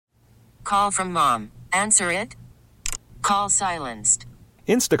Call from mom. Answer it. Call silenced.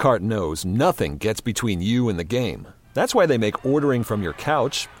 Instacart knows nothing gets between you and the game. That's why they make ordering from your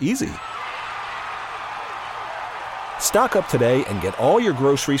couch easy. Stock up today and get all your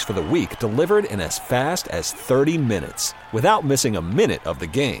groceries for the week delivered in as fast as 30 minutes without missing a minute of the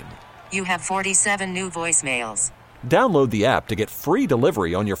game. You have 47 new voicemails. Download the app to get free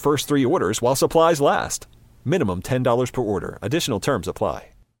delivery on your first 3 orders while supplies last. Minimum $10 per order. Additional terms apply.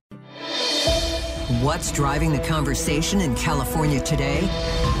 What's driving the conversation in California today?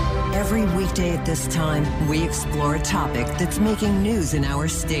 Every weekday at this time, we explore a topic that's making news in our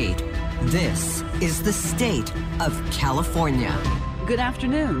state. This is the state of California. Good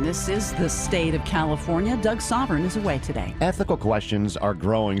afternoon. This is the state of California. Doug Sovereign is away today. Ethical questions are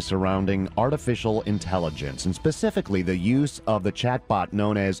growing surrounding artificial intelligence, and specifically the use of the chatbot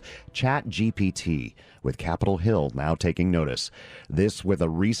known as ChatGPT, with Capitol Hill now taking notice. This with a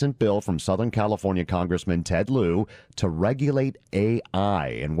recent bill from Southern California Congressman Ted Lieu to regulate AI.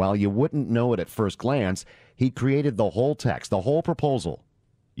 And while you wouldn't know it at first glance, he created the whole text, the whole proposal,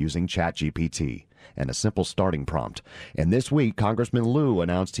 using ChatGPT and a simple starting prompt. And this week, Congressman Lieu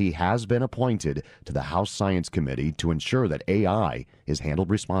announced he has been appointed to the House Science Committee to ensure that AI is handled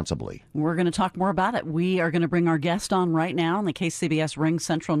responsibly. We're going to talk more about it. We are going to bring our guest on right now on the KCBS Ring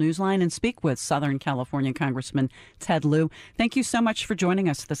Central Newsline and speak with Southern California Congressman Ted Lieu. Thank you so much for joining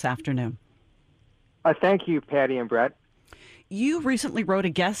us this afternoon. Thank you, Patty and Brett. You recently wrote a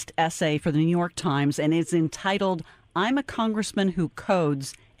guest essay for the New York Times, and it's entitled, "I'm a Congressman Who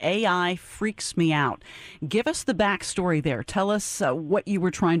Codes. AI Freaks Me Out." Give us the backstory there. Tell us what you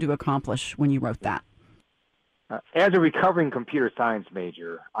were trying to accomplish when you wrote that. As a recovering computer science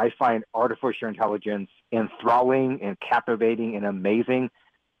major, I find artificial intelligence enthralling and captivating and amazing.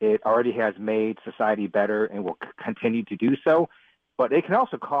 It already has made society better and will continue to do so, but it can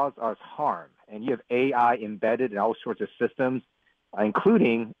also cause us harm. And you have AI embedded in all sorts of systems,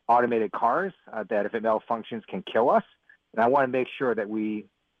 including automated cars that if it malfunctions can kill us. And I want to make sure that we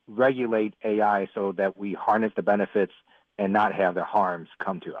regulate AI so that we harness the benefits and not have the harms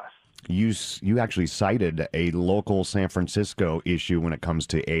come to us. You actually cited a local San Francisco issue when it comes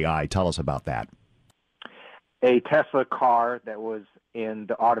to AI. Tell us about that. A Tesla car that was in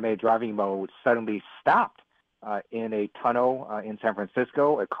the automated driving mode suddenly stopped in a tunnel in San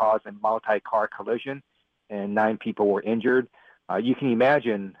Francisco. It caused a multi-car collision, and 9 people were injured. You can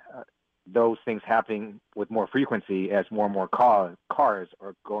imagine those things happening with more frequency as more and more cars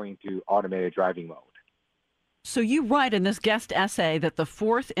are going to automated driving mode. So you write in this guest essay that the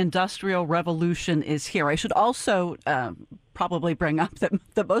 4th industrial revolution is here. I should also probably bring up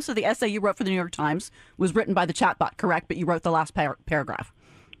that most of the essay you wrote for the New York Times was written by the chatbot, correct? But you wrote the last paragraph.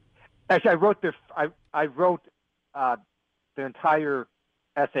 Actually, I wrote the entire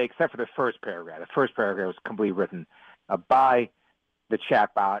essay except for the first paragraph. The first paragraph was completely written by the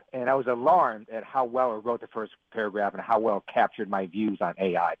chatbot, and I was alarmed at how well it wrote the first paragraph and how well it captured my views on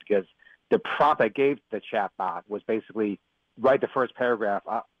AI, because the prompt I gave the chatbot was basically write the first paragraph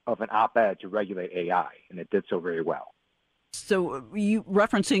of an op-ed to regulate AI, and it did so very well. So you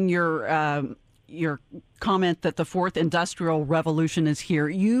referencing your comment that the 4th industrial revolution is here,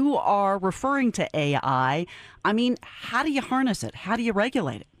 you are referring to AI. I mean, how do you harness it? How do you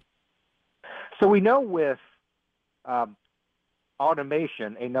regulate it? So we know with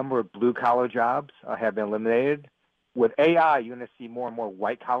automation, a number of blue-collar jobs have been eliminated. With AI, you're going to see more and more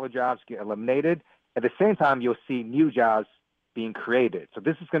white-collar jobs get eliminated. At the same time, you'll see new jobs being created. So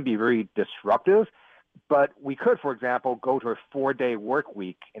this is going to be very disruptive. But we could, for example, go to a 4-day work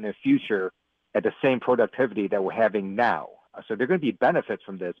week in the future at the same productivity that we're having now. So there are going to be benefits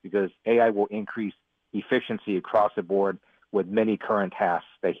from this because AI will increase efficiency across the board with many current tasks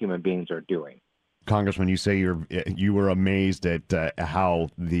that human beings are doing. Congressman, you say you were amazed at how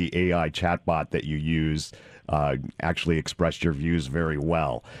the AI chatbot that you use actually expressed your views very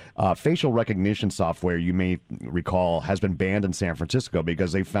well. Facial recognition software, you may recall, has been banned in San Francisco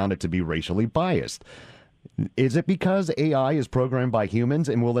because they found it to be racially biased. Is it because AI is programmed by humans,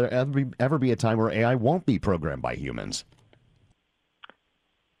 and will there ever be a time where AI won't be programmed by humans?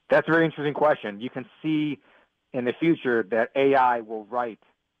 That's a very interesting question. You can see in the future that AI will write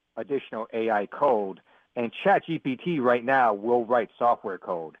additional AI code, and ChatGPT right now will write software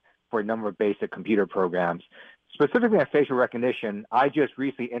code for a number of basic computer programs. Specifically on facial recognition, I just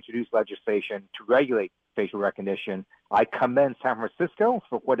recently introduced legislation to regulate facial recognition. I commend San Francisco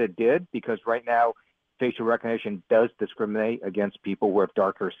for what it did, because right now facial recognition does discriminate against people who have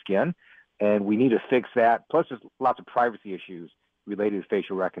darker skin, and we need to fix that. Plus, there's lots of privacy issues related to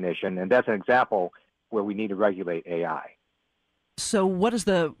facial recognition, and that's an example where we need to regulate AI. So what is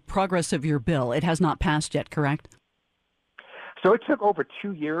the progress of your bill? It has not passed yet, correct? So it took over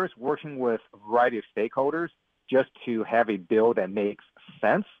 2 years working with a variety of stakeholders just to have a bill that makes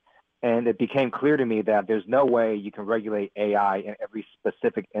sense. And it became clear to me that there's no way you can regulate AI in every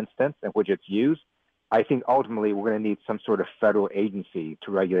specific instance in which it's used. I think ultimately we're going to need some sort of federal agency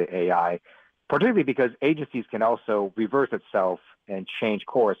to regulate AI, particularly because agencies can also reverse itself and change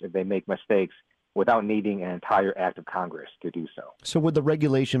course if they make mistakes without needing an entire act of Congress to do so. So would the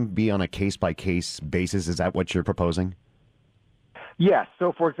regulation be on a case-by-case basis? Is that what you're proposing? Yes.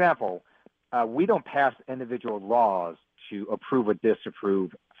 So, for example, we don't pass individual laws to approve or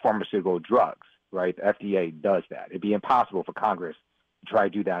disapprove pharmaceutical drugs, right? The FDA does that. It'd be impossible for Congress to try to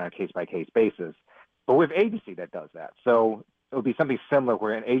do that on a case-by-case basis. But we have an agency that does that. So it would be something similar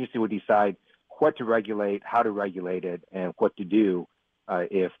where an agency would decide what to regulate, how to regulate it, and what to do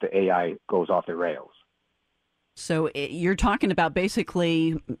if the AI goes off the rails. So you're talking about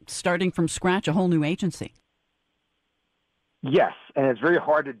basically starting from scratch a whole new agency. Yes, and it's very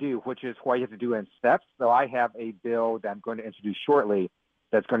hard to do, which is why you have to do it in steps. So I have a bill that I'm going to introduce shortly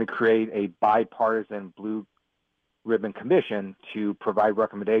that's going to create a bipartisan blue ribbon commission to provide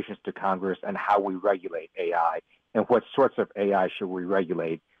recommendations to Congress on how we regulate AI and what sorts of AI should we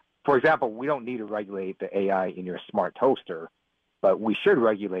regulate. For example, we don't need to regulate the AI in your smart toaster, but we should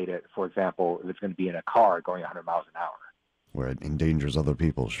regulate it, for example, if it's going to be in a car going 100 miles an hour. Where it endangers other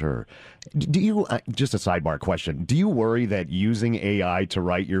people, sure. Do you, just a sidebar question, do you worry that using AI to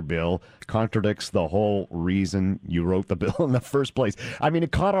write your bill contradicts the whole reason you wrote the bill in the first place? I mean,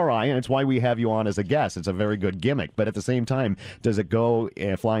 it caught our eye, and it's why we have you on as a guest. It's a very good gimmick. But at the same time, does it go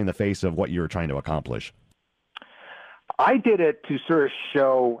fly in the face of what you were trying to accomplish? I did it to sort of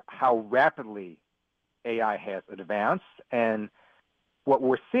show how rapidly AI has advanced. And what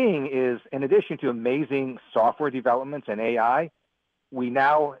we're seeing is, in addition to amazing software developments in AI, we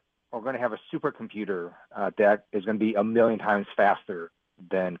now are going to have a supercomputer that is going to be 1 million times faster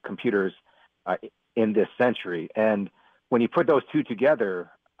than computers in this century. And when you put those two together,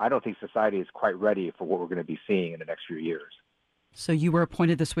 I don't think society is quite ready for what we're going to be seeing in the next few years. So you were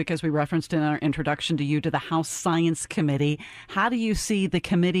appointed this week, as we referenced in our introduction to you, to the House Science Committee. How do you see the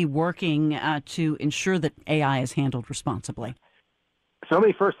committee working to ensure that AI is handled responsibly? So let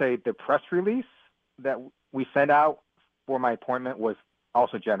me first say the press release that we sent out for my appointment was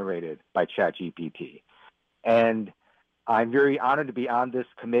also generated by ChatGPT. And I'm very honored to be on this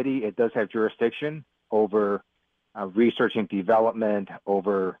committee. It does have jurisdiction over research and development,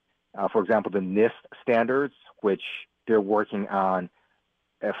 over, for example, the NIST standards, which they're working on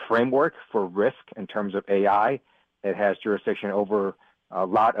a framework for risk in terms of AI. It has jurisdiction over a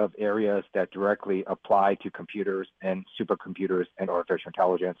lot of areas that directly apply to computers and supercomputers and artificial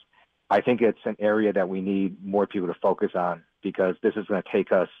intelligence. I think it's an area that we need more people to focus on because this is going to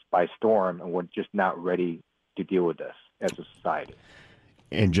take us by storm, and we're just not ready to deal with this as a society.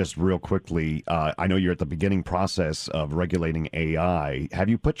 And just real quickly, I know you're at the beginning process of regulating AI. Have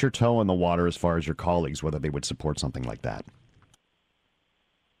you put your toe in the water as far as your colleagues, whether they would support something like that?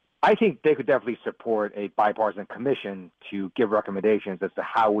 I think they could definitely support a bipartisan commission to give recommendations as to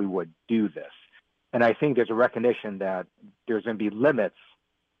how we would do this. And I think there's a recognition that there's going to be limits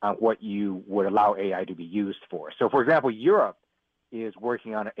on what you would allow AI to be used for. So, for example, Europe is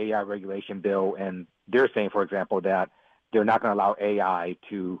working on an AI regulation bill, and they're saying, for example, that they're not going to allow AI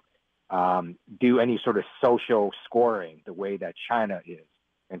to do any sort of social scoring the way that China is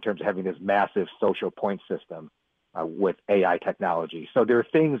in terms of having this massive social point system with AI technology. So there are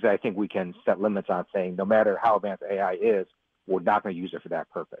things that I think we can set limits on, saying no matter how advanced AI is, we're not going to use it for that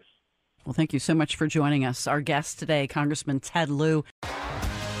purpose. Well, thank you so much for joining us. Our guest today, Congressman Ted Lieu.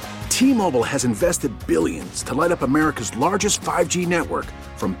 T-Mobile has invested billions to light up America's largest 5G network,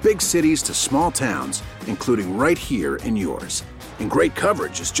 from big cities to small towns, including right here in yours. And great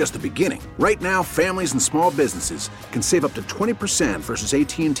coverage is just the beginning. Right now, families and small businesses can save up to 20% versus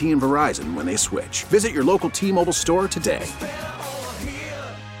AT&T and Verizon when they switch. Visit your local T-Mobile store today.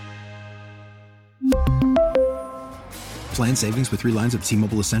 Plan savings with 3 lines of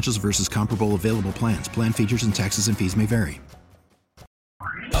T-Mobile Essentials versus comparable available plans. Plan features and taxes and fees may vary.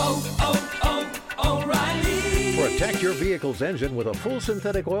 Protect your vehicle's engine with a full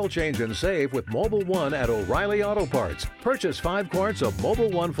synthetic oil change and save with Mobile One at O'Reilly Auto Parts. Purchase 5 quarts of Mobile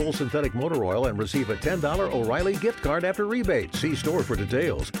One full synthetic motor oil and receive a $10 O'Reilly gift card after rebate. See store for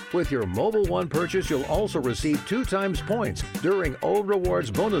details. With your Mobile One purchase, you'll also receive 2 times points during O Rewards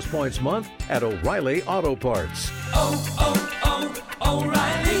Bonus Points Month at O'Reilly Auto Parts.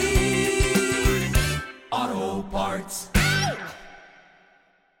 O'Reilly Auto Parts.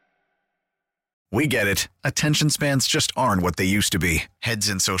 We get it. Attention spans just aren't what they used to be. Heads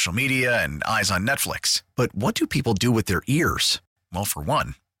in social media and eyes on Netflix. But what do people do with their ears? Well, for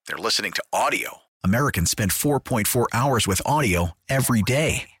one, they're listening to audio. Americans spend 4.4 hours with audio every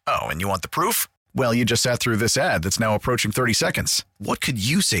day. Oh, and you want the proof? Well, you just sat through this ad that's now approaching 30 seconds. What could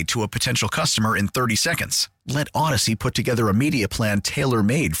you say to a potential customer in 30 seconds? Let Odyssey put together a media plan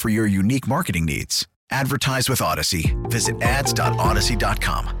tailor-made for your unique marketing needs. Advertise with Odyssey. Visit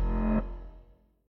ads.odyssey.com.